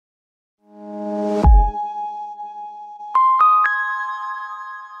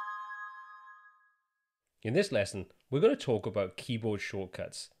In this lesson, we're going to talk about keyboard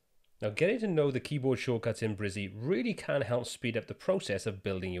shortcuts. Now, getting to know the keyboard shortcuts in Brizy really can help speed up the process of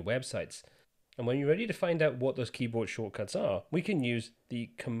building your websites. And when you're ready to find out what those keyboard shortcuts are, we can use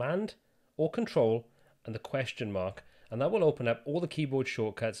the Command or Control and the question mark, and that will open up all the keyboard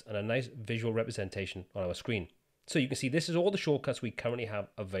shortcuts and a nice visual representation on our screen. So you can see this is all the shortcuts we currently have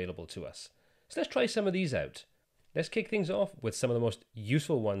available to us. So let's try some of these out. Let's kick things off with some of the most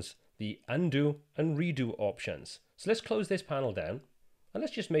useful ones, the undo and redo options. So let's close this panel down and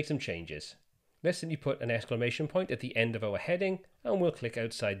let's just make some changes. Let's simply put an exclamation point at the end of our heading and we'll click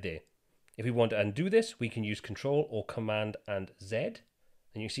outside there. If we want to undo this, we can use Control or Command and Z.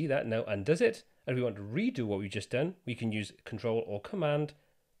 And you see that now undoes it. And if we want to redo what we've just done, we can use Control or Command,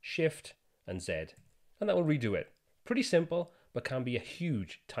 Shift and Z. And that will redo it. Pretty simple, but can be a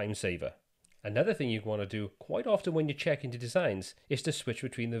huge time saver. Another thing you want to do quite often when you check into designs is to switch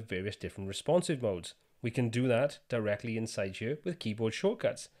between the various different responsive modes. We can do that directly inside here with keyboard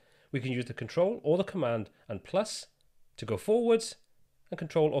shortcuts. We can use the Control or the Command and plus to go forwards, and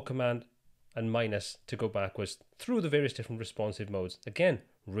Control or Command and minus to go backwards through the various different responsive modes. Again,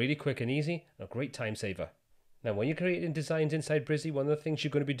 really quick and easy and a great time saver. Now, when you're creating designs inside Brizy, one of the things you're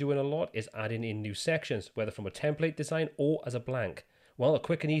going to be doing a lot is adding in new sections, whether from a template design or as a blank. Well, a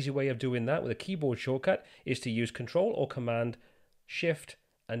quick and easy way of doing that with a keyboard shortcut is to use Control or Command, Shift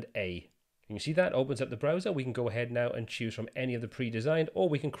and A. You can see that opens up the browser. We can go ahead now and choose from any of the pre-designed, or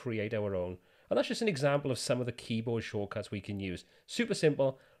we can create our own. And that's just an example of some of the keyboard shortcuts we can use. Super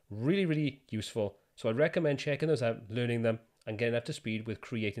simple, really useful. So I'd recommend checking those out, learning them, and getting up to speed with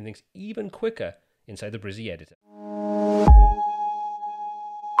creating things even quicker inside the Brizy editor.